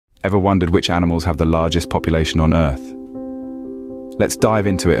Ever wondered which animals have the largest population on Earth? Let's dive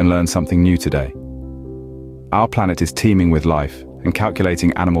into it and learn something new today. Our planet is teeming with life, and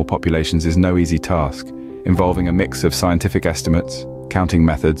calculating animal populations is no easy task, involving a mix of scientific estimates, counting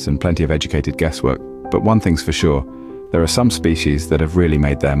methods, and plenty of educated guesswork. But one thing's for sure, there are some species that have really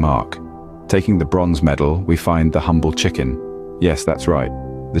made their mark. Taking the bronze medal, we find the humble chicken. Yes, that's right,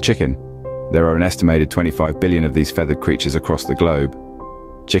 the chicken. There are an estimated 25 billion of these feathered creatures across the globe.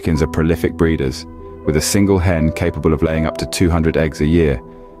 Chickens are prolific breeders, with a single hen capable of laying up to 200 eggs a year.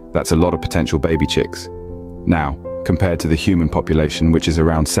 That's a lot of potential baby chicks. Now, compared to the human population, which is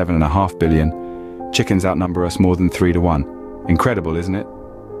around 7.5 billion, chickens outnumber us more than 3 to 1. Incredible, isn't it?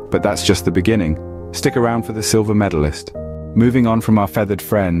 But that's just the beginning. Stick around for the silver medalist. Moving on from our feathered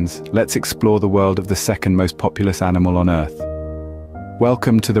friends, let's explore the world of the second most populous animal on Earth.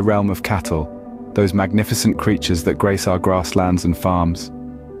 Welcome to the realm of cattle, those magnificent creatures that grace our grasslands and farms.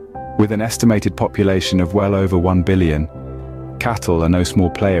 With an estimated population of well over 1 billion, cattle are no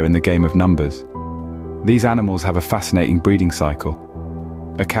small player in the game of numbers. These animals have a fascinating breeding cycle.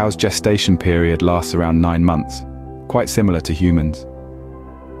 A cow's gestation period lasts around 9 months, quite similar to humans.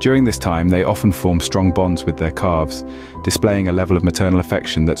 During this time, they often form strong bonds with their calves, displaying a level of maternal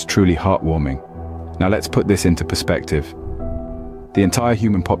affection that's truly heartwarming. Now let's put this into perspective. The entire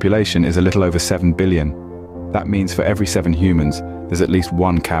human population is a little over 7 billion. That means for every 7 humans, there's at least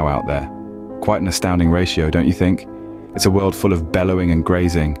 1 cow out there. Quite an astounding ratio, don't you think? It's a world full of bellowing and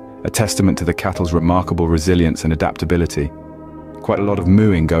grazing, a testament to the cattle's remarkable resilience and adaptability. Quite a lot of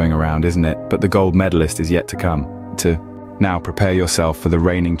mooing going around, isn't it? But the gold medalist is yet to come. Now prepare yourself for the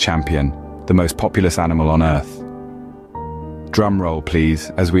reigning champion, the most populous animal on Earth. Drum roll,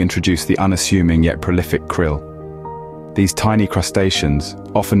 please, as we introduce the unassuming yet prolific krill. These tiny crustaceans,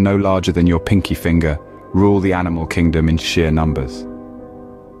 often no larger than your pinky finger, rule the animal kingdom in sheer numbers.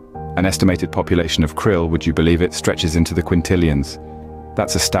 An estimated population of krill, would you believe it, stretches into the quintillions.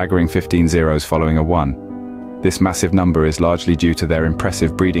 That's a staggering 15 zeros following a 1. This massive number is largely due to their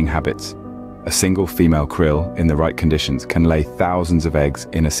impressive breeding habits. A single female krill, in the right conditions, can lay thousands of eggs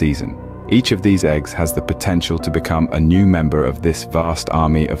in a season. Each of these eggs has the potential to become a new member of this vast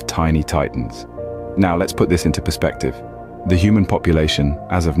army of tiny titans. Now let's put this into perspective. The human population,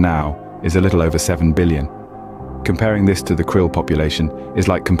 as of now, is a little over 7 billion. Comparing this to the krill population is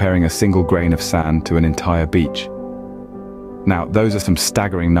like comparing a single grain of sand to an entire beach. Now, those are some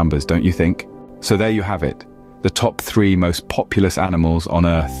staggering numbers, don't you think? So there you have it, the top 3 most populous animals on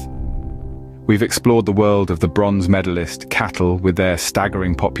Earth. We've explored the world of the bronze medalist, cattle, with their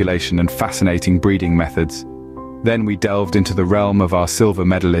staggering population and fascinating breeding methods. Then we delved into the realm of our silver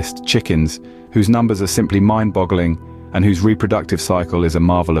medalist, chickens, whose numbers are simply mind-boggling and whose reproductive cycle is a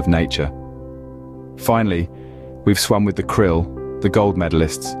marvel of nature. Finally, we've swum with the krill, the gold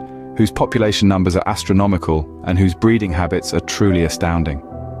medalists, whose population numbers are astronomical and whose breeding habits are truly astounding.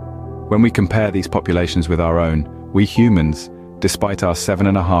 When we compare these populations with our own, we humans, despite our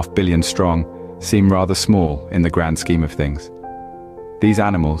 7.5 billion strong, seem rather small in the grand scheme of things. These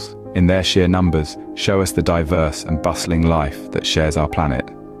animals, in their sheer numbers, show us the diverse and bustling life that shares our planet.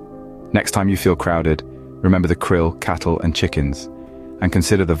 Next time you feel crowded, remember the krill, cattle, and chickens, and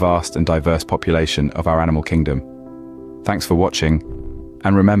consider the vast and diverse population of our animal kingdom. Thanks for watching,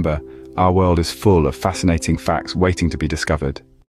 and remember, our world is full of fascinating facts waiting to be discovered.